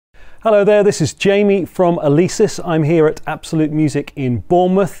Hello there, this is Jamie from Alesis. I'm here at Absolute Music in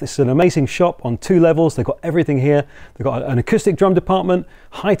Bournemouth. This is an amazing shop on 2 levels. They've got everything here. They've got an acoustic drum department,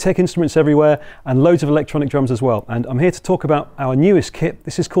 high-tech instruments everywhere, and loads of electronic drums as well. And I'm here to talk about our newest kit.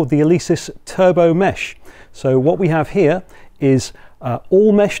 This is called the Alesis Turbo Mesh. So what we have here is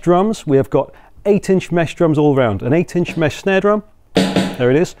all mesh drums. We have got 8-inch mesh drums all around. An 8-inch mesh snare drum,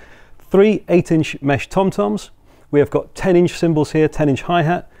 there it is. 3 8-inch mesh tom-toms. We have got 10-inch cymbals here, 10-inch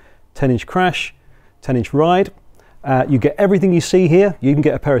hi-hat, 10-inch crash, 10-inch ride. You get everything you see here. You can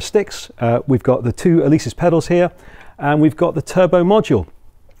get a pair of sticks. We've got the 2 Alesis pedals here, and we've got the turbo module.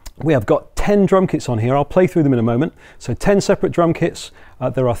 We have got 10 drum kits on here. I'll play through them in a moment. So 10 separate drum kits.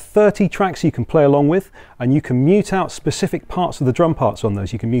 There are 30 tracks you can play along with, and you can mute out specific parts of the drum parts on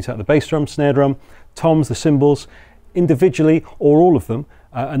those. You can mute out the bass drum, snare drum, toms, the cymbals, individually or all of them,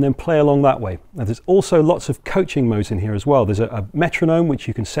 and then play along that way. Now, there's also lots of coaching modes in here as well. There's a metronome which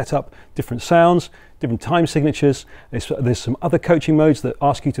you can set up different sounds, different time signatures. There's some other coaching modes that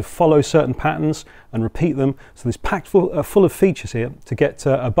ask you to follow certain patterns and repeat them. So there's packed full of features here to get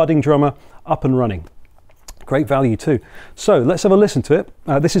a budding drummer up and running. Great value too. So let's have a listen to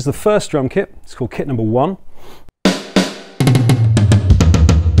it. This is the first drum kit. It's called kit number 1.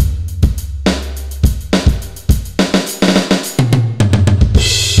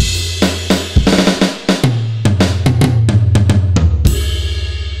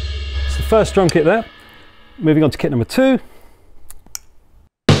 First drum kit there. Moving on to kit number 2.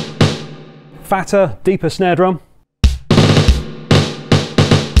 Fatter, deeper snare drum.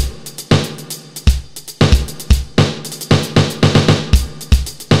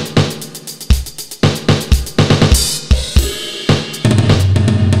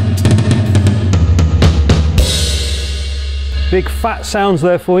 Big fat sounds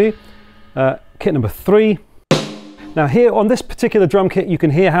there for you. Kit number 3. Now here on this particular drum kit, you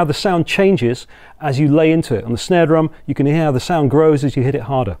can hear how the sound changes as you lay into it. On the snare drum, you can hear how the sound grows as you hit it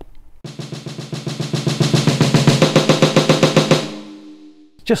harder.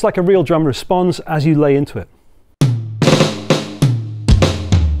 Just like a real drum responds as you lay into it.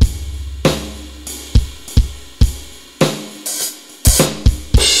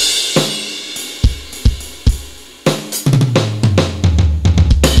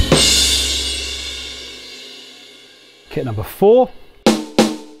 Kit number 4,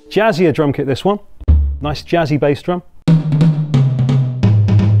 jazzier drum kit this one, nice jazzy bass drum.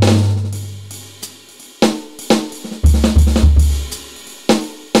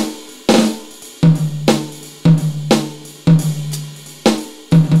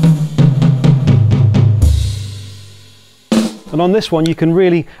 And on this one you can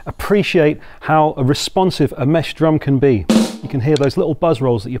really appreciate how responsive a mesh drum can be. You can hear those little buzz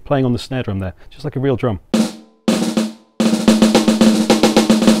rolls that you're playing on the snare drum there, just like a real drum.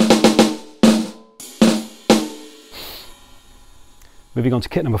 Moving on to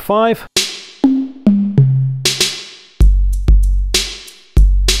kit number 5.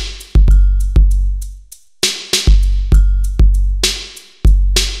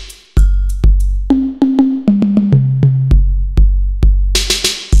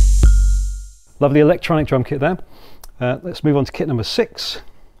 Lovely electronic drum kit there. Let's move on to kit number 6.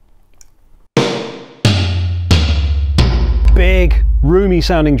 Big, roomy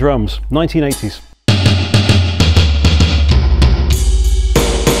sounding drums, 1980s.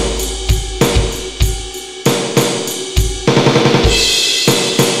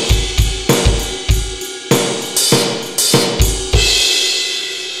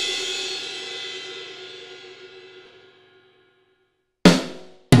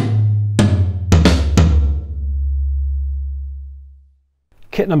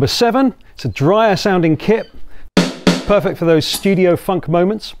 Kit number 7, it's a drier sounding kit, perfect for those studio funk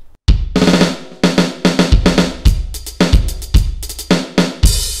moments.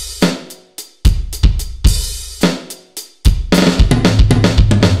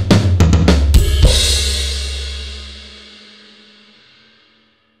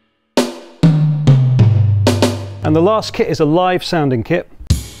 And the last kit is a live sounding kit.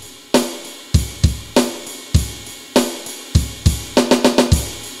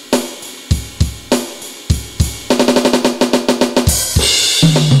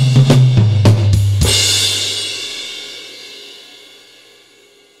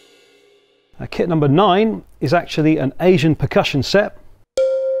 Kit number 9 is actually an Asian percussion set.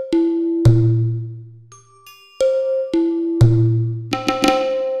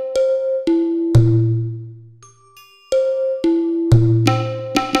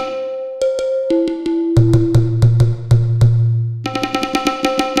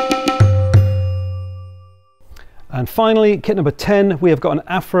 And finally, kit number 10, we have got an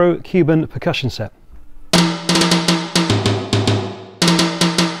Afro-Cuban percussion set.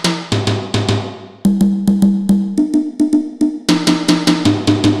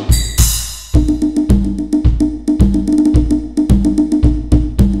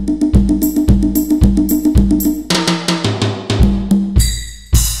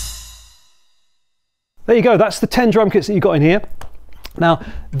 There you go, that's the 10 drum kits that you've got in here. Now,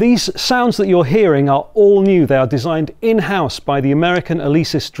 these sounds that you're hearing are all new. They are designed in-house by the American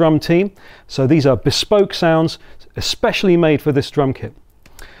Alesis drum team. So these are bespoke sounds, especially made for this drum kit.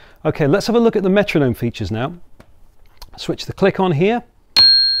 Okay, let's have a look at the metronome features now. Switch the click on here.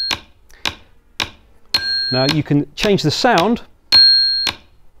 Now you can change the sound.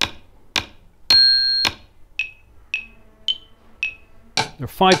 There are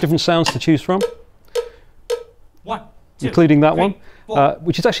 5 different sounds to choose from. 1, 2, including that 3, one, 4.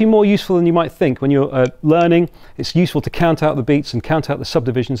 Which is actually more useful than you might think. When you're learning, it's useful to count out the beats and count out the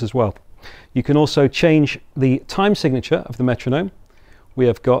subdivisions as well. You can also change the time signature of the metronome. We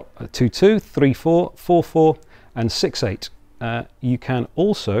have got 2/2, 3/4, 4/4 and 6/8. You can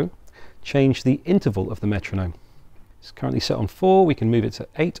also change the interval of the metronome. It's currently set on 4, we can move it to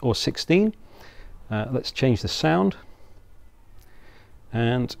 8 or 16. Let's change the sound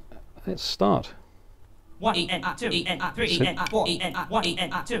and let's start. 1 2 3 4 1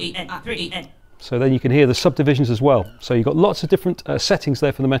 2 3. So then you can hear the subdivisions as well. So you've got lots of different settings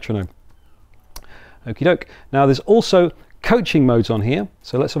there for the metronome. Okie doke. Now there's also coaching modes on here.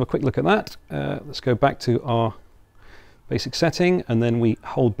 So let's have a quick look at that. Let's go back to our basic setting and then we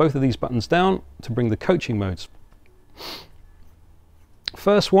hold both of these buttons down to bring the coaching modes.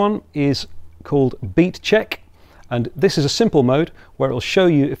 First one is called beat check. And this is a simple mode where it will show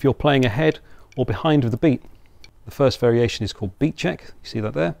you if you're playing ahead or behind of the beat. The first variation is called beat check. You see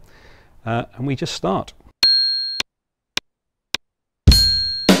that there? And we just start.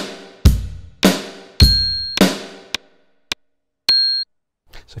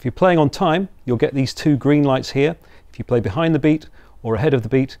 So if you're playing on time, you'll get these 2 green lights here. If you play behind the beat or ahead of the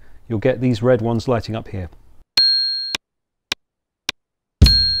beat, you'll get these red ones lighting up here.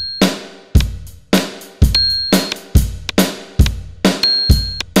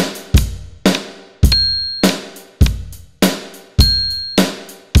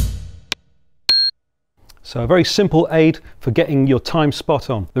 So a very simple aid for getting your time spot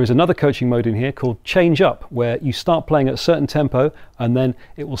on. There is another coaching mode in here called change up, where you start playing at a certain tempo and then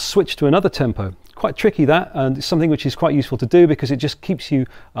it will switch to another tempo. Quite tricky that, and it's something which is quite useful to do because it just keeps you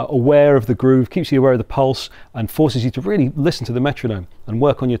aware of the groove, keeps you aware of the pulse and forces you to really listen to the metronome and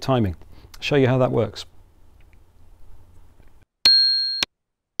work on your timing. I'll show you how that works.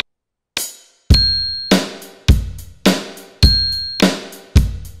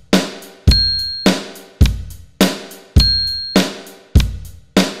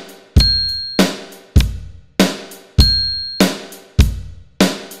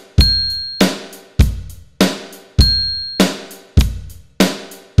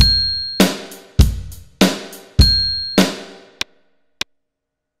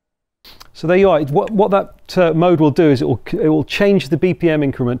 So there you are. What that mode will do is it will change the BPM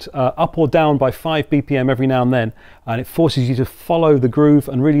increment up or down by 5 BPM every now and then, and it forces you to follow the groove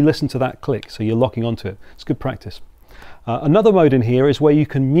and really listen to that click, so you're locking onto it. It's good practice. Another mode in here is where you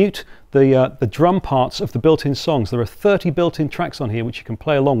can mute the drum parts of the built-in songs. There are 30 built-in tracks on here which you can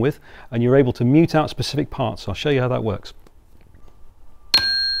play along with, and you're able to mute out specific parts. I'll show you how that works.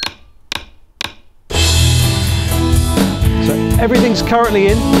 So everything's currently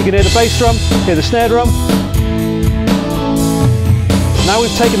in. You can hear the bass drum, hear the snare drum. Now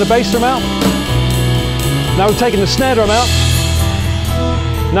we've taken the bass drum out. Now we've taken the snare drum out.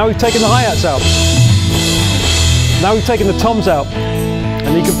 Now we've taken the hi-hats out. Now we've taken the toms out.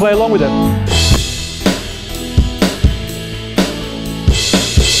 And you can play along with it.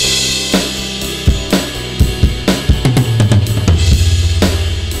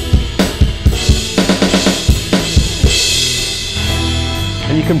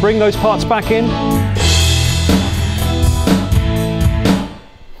 And you can bring those parts back in.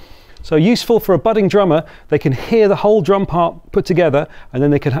 So useful for a budding drummer, they can hear the whole drum part put together and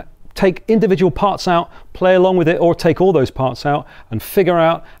then they can take individual parts out, play along with it, or take all those parts out and figure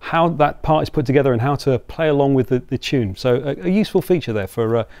out how that part is put together and how to play along with the tune. So a useful feature there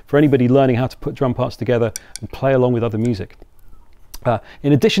for anybody learning how to put drum parts together and play along with other music.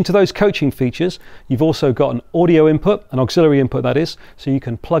 In addition to those coaching features, you've also got an audio input, an auxiliary input that is, so you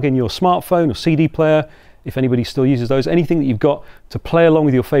can plug in your smartphone or CD player, if anybody still uses those, anything that you've got to play along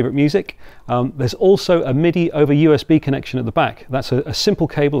with your favorite music. There's also a MIDI over USB connection at the back. That's a simple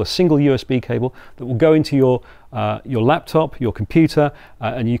cable, a single USB cable that will go into your laptop, your computer,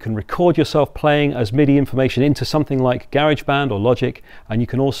 and you can record yourself playing as MIDI information into something like GarageBand or Logic, and you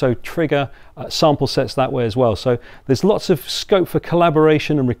can also trigger sample sets that way as well. So there's lots of scope for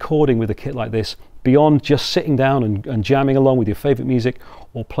collaboration and recording with a kit like this, beyond just sitting down and jamming along with your favorite music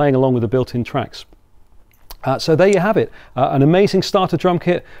or playing along with the built-in tracks. So there you have it, an amazing starter drum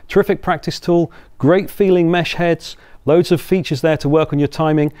kit, terrific practice tool, great feeling mesh heads, loads of features there to work on your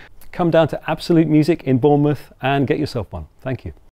timing. Come down to Absolute Music in Bournemouth and get yourself one. Thank you.